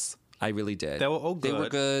ensembles. I really did. They were all good. They were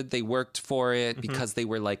good. They worked for it because they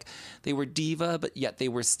were diva, but yet they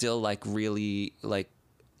were still like really like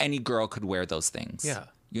any girl could wear those things. Yeah.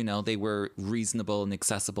 They were reasonable and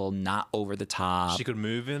accessible, not over the top. She could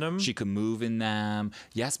move in them. She could move in them.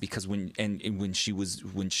 Yes, because when she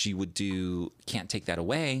would do Can't Take That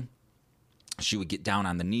Away, she would get down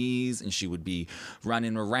on the knees and she would be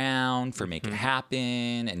running around for Make It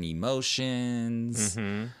Happen and Emotions.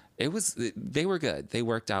 They were good. They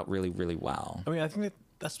worked out really, really well. I mean, I think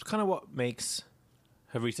that's kind of what makes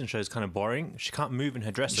her recent shows kind of boring. She can't move in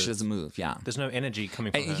her dresses. She doesn't move, yeah. There's no energy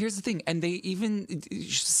coming from her. Here's the thing, and they even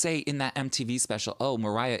say in that MTV special,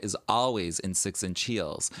 Mariah is always in 6-inch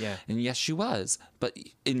heels. Yeah. And yes, she was. But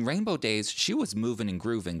in Rainbow Days, she was moving and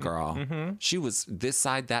grooving, girl. She was this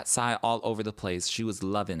side, that side, all over the place. She was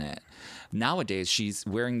loving it. Nowadays, she's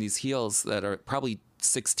wearing these heels that are probably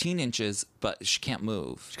 16 inches, but she can't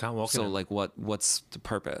move. She can't walk So, in them. like, what's the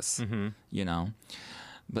purpose?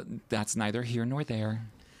 But that's neither here nor there.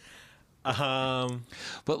 But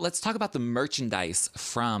let's talk about the merchandise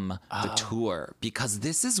from the tour, because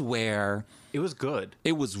this is where It was good.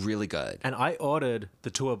 it was really good. And I ordered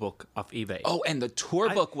the tour book off eBay. Oh, and the tour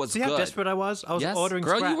book was See good. how desperate I was? I was Yes, ordering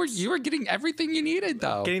girl, scraps. you were getting everything you needed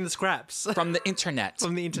though Getting the scraps. from the internet.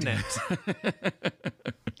 From the internet.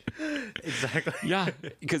 Exactly. Yeah,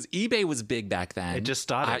 because eBay was big back then. It just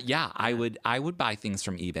started. I would buy things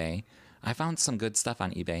from eBay. I found some good stuff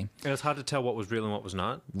on eBay. It was hard to tell what was real and what was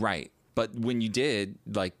not. Right. But when you did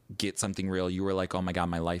like get something real, you were like, "Oh my god,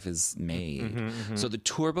 my life is made." So the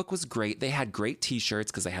tour book was great. They had great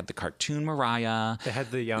T-shirts because they had the cartoon Mariah. They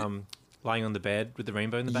had the lying on the bed with the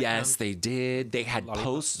rainbow in the background. Yes, they did. They had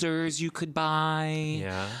posters you could buy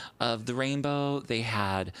of the rainbow. They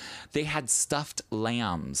had stuffed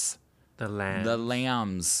lambs. The lamb. The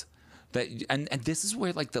lambs. And this is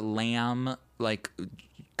where like the lamb like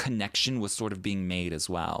connection was sort of being made as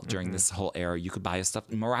well during this whole era. You could buy a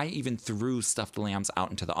stuffed. Mariah even threw stuffed lambs out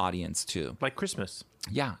into the audience too. Like Christmas.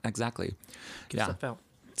 Yeah, exactly. Give stuff out.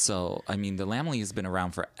 So, I mean, the Lamley has been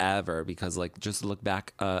around forever because, like, just look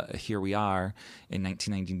back, here we are in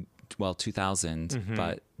 2000,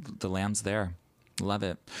 but the lamb's there. Love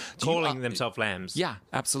it. Calling themselves lambs. Yeah,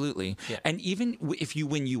 absolutely. Yeah. And even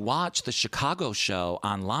when you watch the Chicago show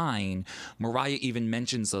online, Mariah even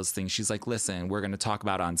mentions those things. She's like, listen, we're going to talk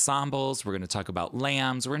about ensembles. We're going to talk about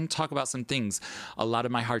lambs. We're going to talk about some things. A lot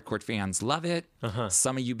of my hardcore fans love it.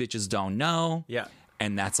 Some of you bitches don't know. Yeah.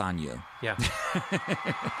 And that's on you. Yeah. Thank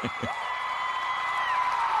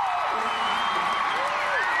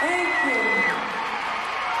you.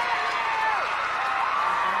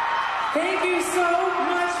 Thank you so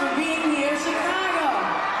much for being here, Chicago.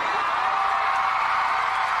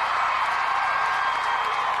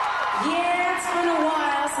 Yeah, it's been a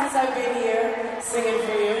while since I've been here singing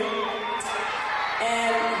for you.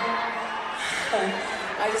 And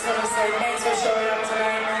I just want to say thanks for showing up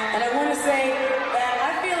tonight. And I want to say that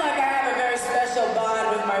I feel like I have a very special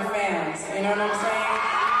bond with my fans. You know what I'm saying?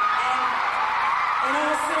 And in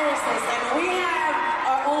all seriousness, and we have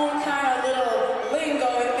our own kind of little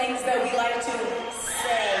lingo and things that we like to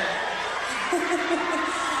say.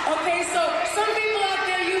 Okay, so some people out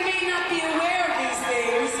there, you may not be aware of these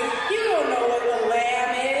things. You don't know what the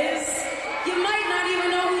lamb is. You might not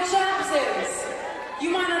even know who Chops is.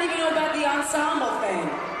 You might not even know about the ensemble thing.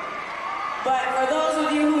 But for those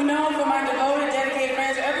of you who know, for my devoted, dedicated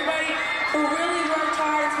friends, everybody who really worked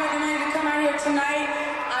hard and spent the tonight.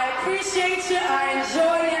 I appreciate you, I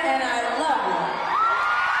enjoy you, and I love you.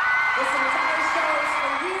 This entire show is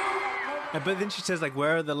for you. But then she says, like,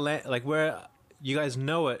 where are the where you guys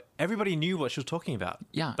know it? Everybody knew what she was talking about.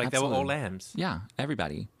 Yeah, like they were all absolutely. lambs. Yeah,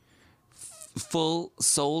 everybody. Full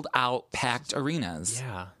sold out packed arenas.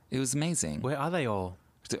 Yeah. It was amazing. Where are they all?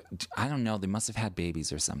 I don't know. They must have had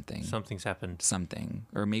babies or something. Something's happened. Something.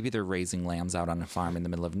 Or maybe they're raising lambs out on a farm in the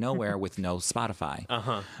middle of nowhere with no Spotify.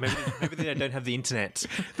 Maybe they don't have the internet.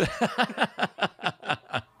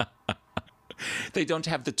 They don't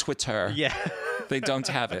have the Twitter. Yeah. They don't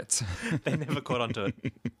have it. They never caught onto it.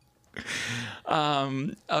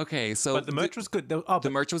 Okay, so But the merch was good. the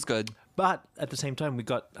merch was good. But at the same time,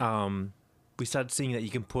 we started seeing that you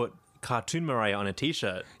can put cartoon Mariah on a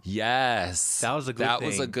T-shirt. Yes. That was a good That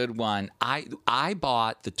was a thing. good one. I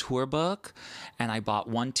bought the tour book and I bought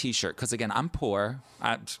one T-shirt because, again, I'm poor.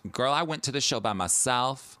 I went to the show by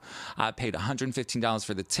myself. I paid $115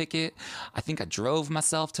 for the ticket. I think I drove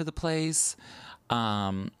myself to the place.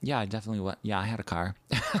 Yeah, I definitely went. Yeah, I had a car.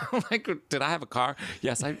 Like, did I have a car?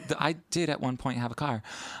 Yes, I did at one point have a car.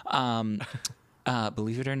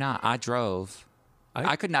 Believe it or not, I drove.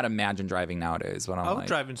 I could not imagine driving nowadays. But I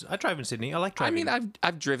drive in Sydney. I like driving. I mean,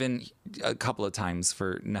 I've driven a couple of times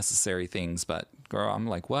for necessary things, but girl, I'm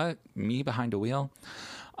like, what? Me behind a wheel?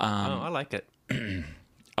 I like it.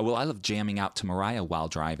 Well, I love jamming out to Mariah while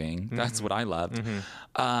driving. That's what I loved.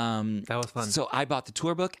 That was fun. So I bought the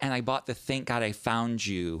tour book and I bought the Thank God I Found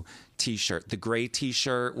You T-shirt, the gray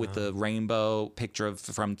T-shirt with the rainbow picture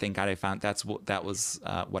from Thank God I Found. That was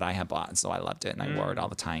what I had bought, so I loved it and I wore it all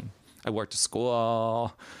the time. I wore it to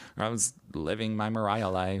school. I was living my Mariah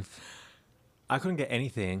life. I couldn't get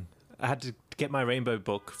anything. I had to get my rainbow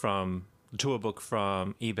book the tour book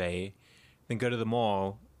from eBay, then go to the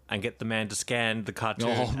mall and get the man to scan the cartoon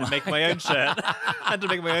and make my own shirt. I had to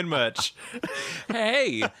make my own merch.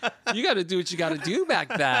 Hey, you got to do what you got to do back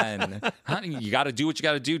then. Honey, you got to do what you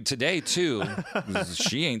got to do today, too.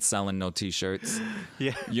 She ain't selling no T-shirts.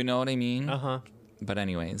 Yeah. You know what I mean? Uh-huh. But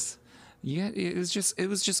anyways, yeah, it was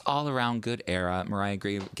just all around good era. Mariah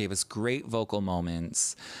gave us great vocal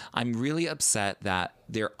moments. I'm really upset that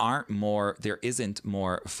there isn't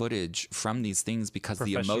more footage from these things because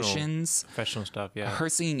the emotions, Professional stuff, yeah. her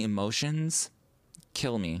singing emotions,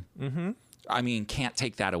 kill me. Mm-hmm. I mean, can't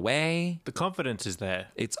take that away. The confidence is there.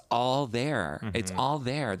 It's all there. Mm-hmm. It's all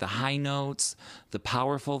there. The high notes, the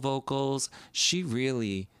powerful vocals. She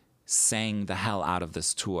really sang the hell out of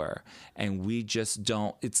this tour. And we just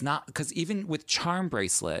don't, it's not, because even with Charm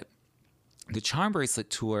Bracelet, the Charm Bracelet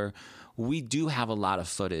tour, we do have a lot of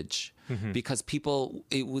footage because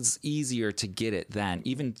it was easier to get it then,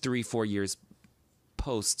 even 3-4 years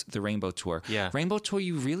post the Rainbow Tour. Yeah. Rainbow Tour,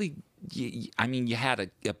 you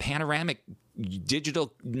had a panoramic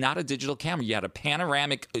digital, not a digital camera, you had a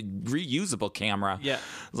panoramic reusable camera. Yeah.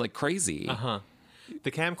 It was like crazy. Uh-huh.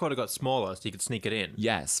 The camcorder got smaller, so you could sneak it in.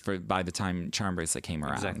 Yes, by the time Charm Bracelet came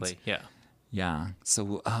around. Exactly, yeah. Yeah.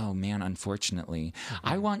 So, oh man, unfortunately,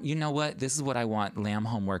 I want, you know what? This is what I want Lamb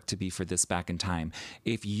Homework to be for this back in time.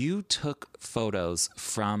 If you took photos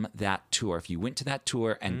from that tour, if you went to that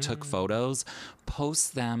tour and took photos,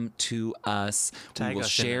 post them to us. Tag we will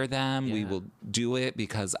us in share it. them. We Yeah. will do it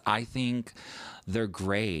because I think they're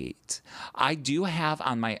great. I do have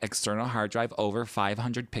on my external hard drive over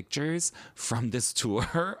 500 pictures from this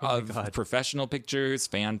tour of professional pictures,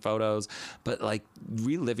 fan photos, but like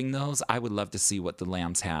reliving those, I would love to see what the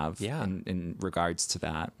Lambs have in regards to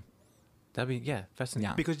that. That'd be, fascinating.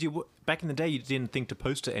 Yeah. Because back in the day, you didn't think to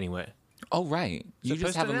post it anywhere. Oh, right. You just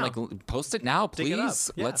post have it them now. like, post it now, Dig it up.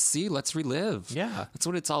 please. Yeah. Let's see. Let's relive. Yeah. That's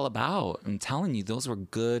what it's all about. I'm telling you, those were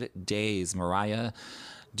good days. Mariah,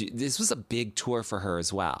 this was a big tour for her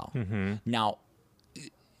as well. Mm-hmm. Now,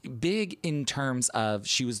 big in terms of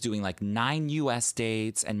she was doing like 9 U.S.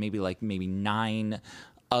 dates and maybe 9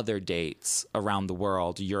 other dates around the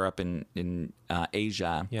world, Europe and in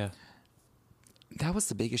Asia. Yeah. That was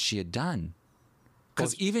the biggest she had done.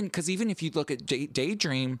 Because even if you look at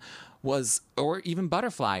Daydream or even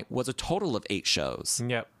Butterfly was a total of 8 shows.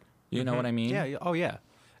 Yep. You know what I mean? Yeah. Oh, yeah.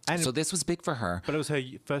 And So this was big for her. but it was her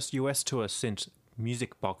first US tour since the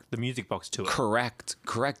Music Box tour. Correct.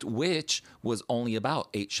 Which was only about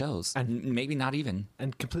 8 shows. And maybe not even.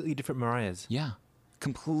 And completely different Mariahs. Yeah.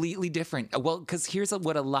 Completely different. Well, because here's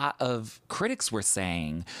what a lot of critics were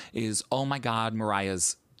saying is, oh my God,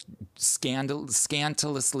 Mariah's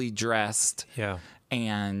scandalously dressed. Yeah.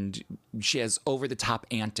 And she has over-the-top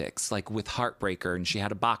antics, like with Heartbreaker, and she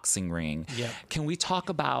had a boxing ring. Yep. Can we talk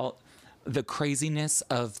about the craziness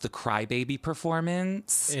of the Crybaby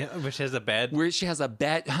performance. Yeah, which has a bed. Where she has a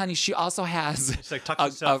bed. Honey, she also has like, tuck a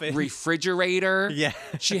yourself in. refrigerator. Yeah.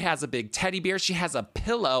 She has a big teddy bear. She has a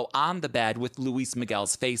pillow on the bed with Luis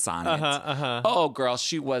Miguel's face on it. Oh, girl,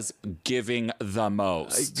 she was giving the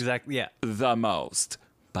most. Exactly, yeah. The most.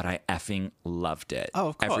 But I effing loved it. Oh,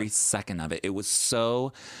 of course. Every second of it. It was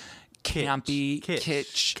so campy,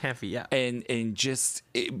 kitsch. Campy, yeah. And just,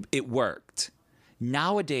 it worked.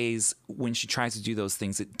 Nowadays, when she tries to do those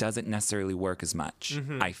things, it doesn't necessarily work as much,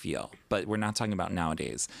 I feel. But we're not talking about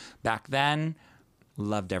nowadays. Back then,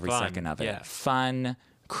 loved every second of it. Yeah. Fun,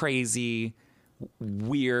 crazy,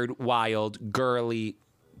 weird, wild, girly,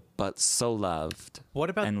 but so loved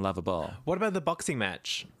and lovable. What about the boxing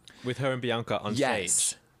match with her and Bianca on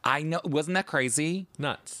stage? I know. Wasn't that crazy?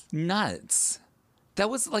 Nuts. That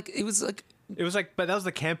was like, it was like, but that was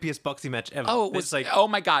the campiest boxing match ever. oh, it was like, oh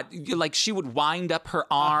my God. Like she would wind up her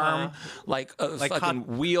arm like a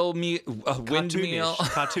fucking windmill.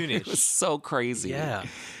 Cartoonish. It was so crazy. Yeah.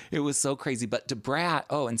 It was so crazy. But Debrat,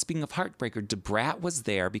 and speaking of Heartbreaker, Debrat was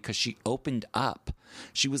there because she opened up.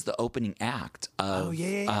 She was the opening act of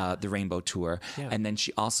the Rainbow Tour. Yeah. And then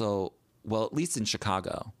she also, well, at least in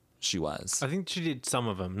Chicago, she was. I think she did some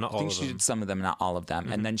of them, not all of them. I think she did some of them, not all of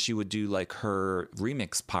them. And then she would do like her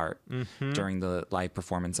remix part during the live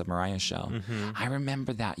performance of Mariah's show. I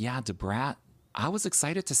remember that. Yeah, Debrat. I was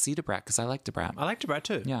excited to see Debrat because I like Debrat. I like Debrat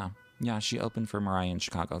too. Yeah. Yeah, she opened for Mariah in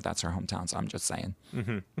Chicago. That's her hometown, so I'm just saying.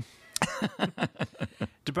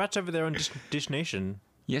 Debrat's over there on Dish Nation.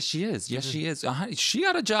 Yes, she is. Yes, she is. She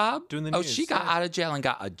got a job. Doing the news. Oh, she got out of jail and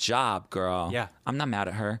got a job, girl. Yeah. I'm not mad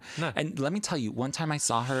at her. No. And let me tell you, one time I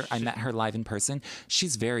saw her, I met her live in person.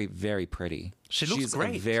 She's very, very pretty. She looks She's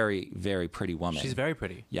great. a very, very pretty woman. She's very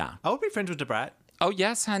pretty. Yeah. I would be friends with Debrat. Oh,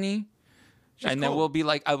 yes, honey. And then cool. we'll be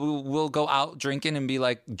like, we'll go out drinking and be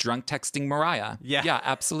like drunk texting Mariah. Yeah. Yeah,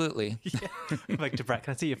 absolutely. Like, Debrat,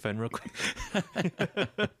 can I see your phone real quick?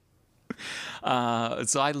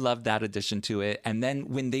 So I loved that addition to it. And then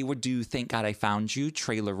when they would do Thank God I Found You,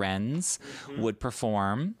 Trey Lorenz would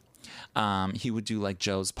perform. He would do like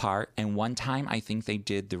Joe's part. And one time I think they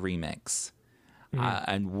did the remix.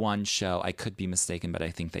 And one show, I could be mistaken, but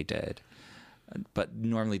I think they did. But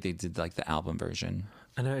normally they did like the album version.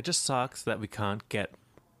 I know, it just sucks that we can't get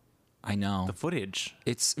I know the footage.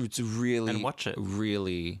 It's really and watch it.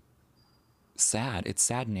 Really sad. It's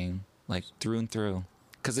saddening, like through and through.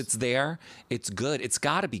 Because it's there, it's good. It's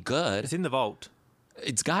got to be good. It's in the vault.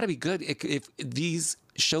 It's got to be good. If these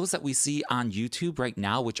shows that we see on YouTube right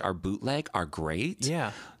now, which are bootleg, are great.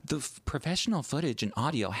 Yeah. The professional footage and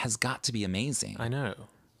audio has got to be amazing. I know.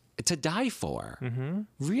 To die for.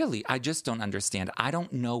 Really, I just don't understand. I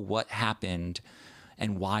don't know what happened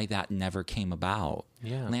and why that never came about.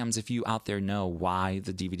 Yeah. Lambs, if you out there know why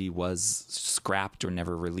the DVD was scrapped or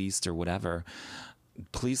never released or whatever,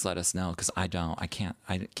 please let us know, because I can't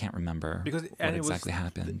remember what exactly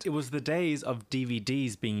happened. It was the days of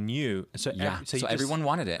DVDs being new. So so everyone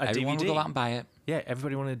wanted it. Everyone would go out and buy it. Yeah,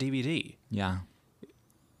 everybody wanted a DVD. Yeah.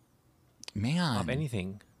 Man. Of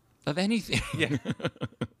anything. Of anything. Yeah.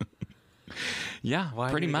 Yeah,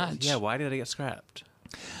 pretty much. Why did it get scrapped?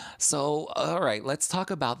 So, all right, let's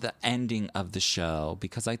talk about the ending of the show,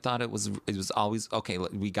 because I thought it was always okay.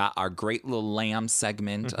 We got our great little Lamb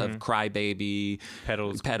segment of Crybaby,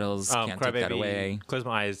 Petals, can't take that away. Close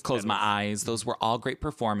My Eyes, Close My Eyes. Those were all great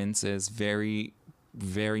performances. Very,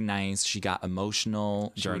 very nice. She got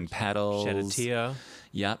emotional during Petals. She had a tear.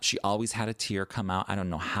 Yep, she always had a tear come out. I don't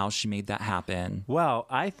know how she made that happen. Well,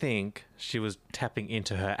 I think she was tapping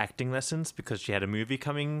into her acting lessons because she had a movie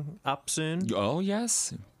coming up soon. Oh,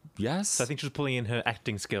 yes. Yes. So I think she was pulling in her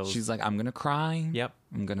acting skills. She's like, I'm gonna cry. Yep.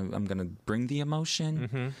 I'm gonna bring the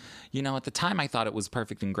emotion. You know, at the time I thought it was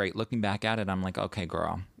perfect and great. Looking back at it, I'm like, okay,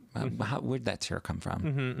 girl, where'd that tear come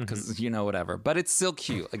from? Because whatever. But it's still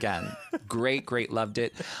cute. Again, great, loved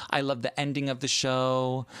it. I love the ending of the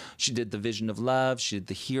show. She did the Vision of Love. She did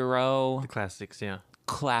the Hero. The classics, yeah.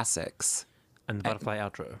 Classics. And the butterfly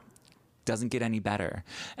outro. Doesn't get any better.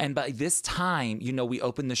 And by this time, we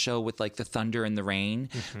opened the show with like the thunder and the rain,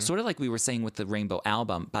 sort of like we were saying with the Rainbow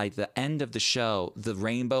album. By the end of the show, the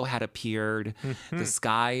rainbow had appeared, the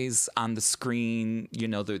skies on the screen,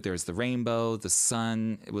 there's the rainbow, the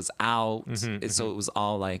sun was out. So it was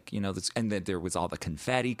all like, and then there was all the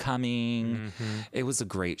confetti coming. It was a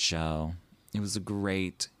great show. It was a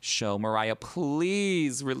great show. Mariah,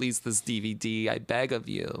 please release this DVD. I beg of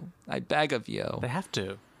you. They have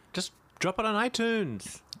to. Just drop it on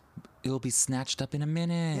iTunes. it'll be snatched up in a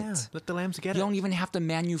minute. Yeah, let the lambs get You it. don't even have to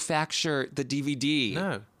manufacture the DVD.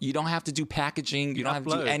 No. You don't have to do packaging. You don't have to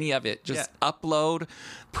do Upload. any of it. Just upload,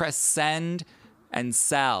 press send, and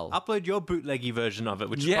sell. Upload your bootleggy version of it,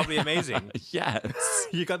 which is probably amazing. Yes.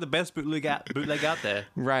 You got the best bootleg out there.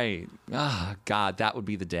 Right. Oh, God, that would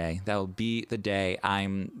be the day. That would be the day.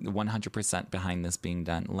 I'm 100% behind this being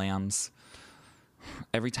done. Lambs,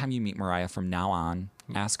 every time you meet Mariah from now on,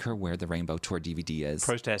 ask her where the Rainbow Tour DVD is.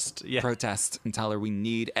 Protest. Yeah. Protest and tell her we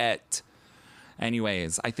need it.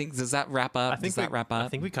 Anyways, I think, does that wrap up? I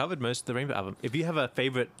think we covered most of the Rainbow album. If you have a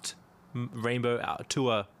favorite Rainbow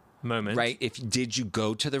Tour moment. Right. Did you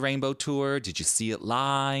go to the Rainbow Tour? Did you see it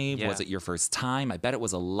live? Yeah. Was it your first time? I bet it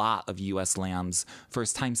was a lot of U.S. Lambs'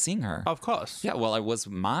 first time seeing her. Of course. Yeah, well, it was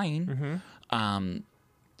mine.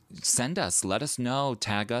 Send us. Let us know.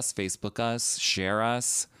 Tag us. Facebook us. Share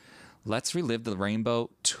us. Let's relive the Rainbow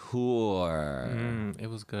Tour.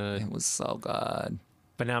 It was good. It was so good.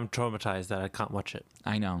 But now I'm traumatized that I can't watch it.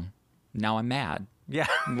 I know. Now I'm mad. Yeah.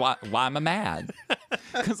 Why am I mad?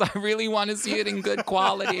 Because I really want to see it in good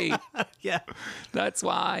quality. Yeah. That's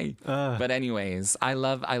why. But anyways, I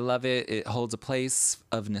love it. It holds a place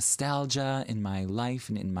of nostalgia in my life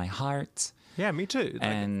and in my heart. Yeah, me too. Like,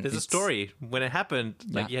 And there's a story when it happened.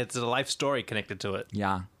 Like, it's a life story connected to it.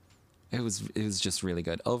 Yeah. It was just really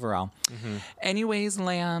good overall. Anyways,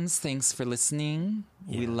 lambs, thanks for listening.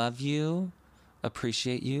 Yeah. We love you,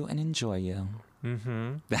 appreciate you, and enjoy you.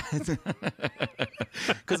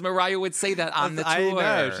 Because Mariah would say that on the tour.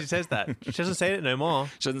 I know, she says that. She doesn't say it no more.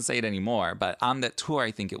 She doesn't say it anymore, but on that tour, I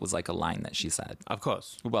think it was like a line that she said. Of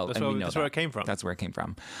course. Well, that's, and where, we know that's that. where it came from. That's where it came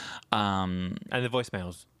from. And the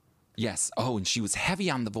voicemails. Yes. Oh, and she was heavy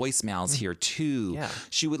on the voicemails here too. Yeah.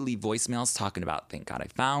 She would leave voicemails talking about "Thank God I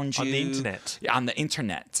found you" On the internet. Yeah, on the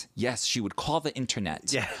internet. Yes, she would call the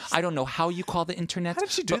internet. Yes. I don't know how you call the internet. How did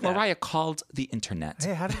she do but that? Mariah called the internet.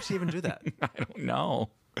 Hey, how did she even do that? I don't know.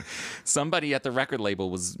 Somebody at the record label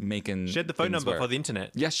was making. She had the phone things number work. for the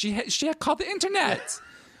internet. Yes, she had called the internet.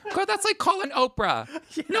 Girl, that's like calling Oprah.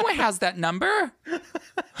 No one has that number.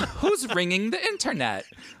 Who's ringing the internet?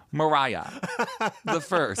 Mariah. The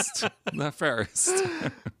first.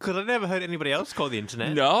 Because I never heard anybody else call the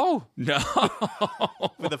internet No.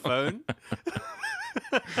 with a phone.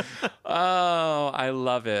 Oh, I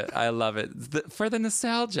love it. For the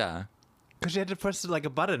nostalgia. Because she had to press like a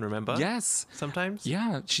button, remember? Yes. Sometimes?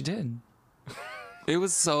 Yeah, she did. It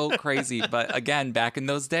was so crazy. But again, back in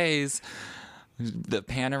those days, the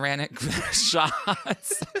panoramic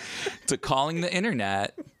shots to calling the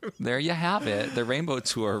internet. There you have it. The Rainbow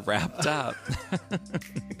Tour wrapped up.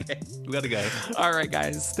 Okay, we gotta go. All right,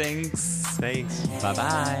 guys. Thanks. Thanks.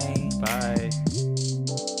 Bye-bye. Bye.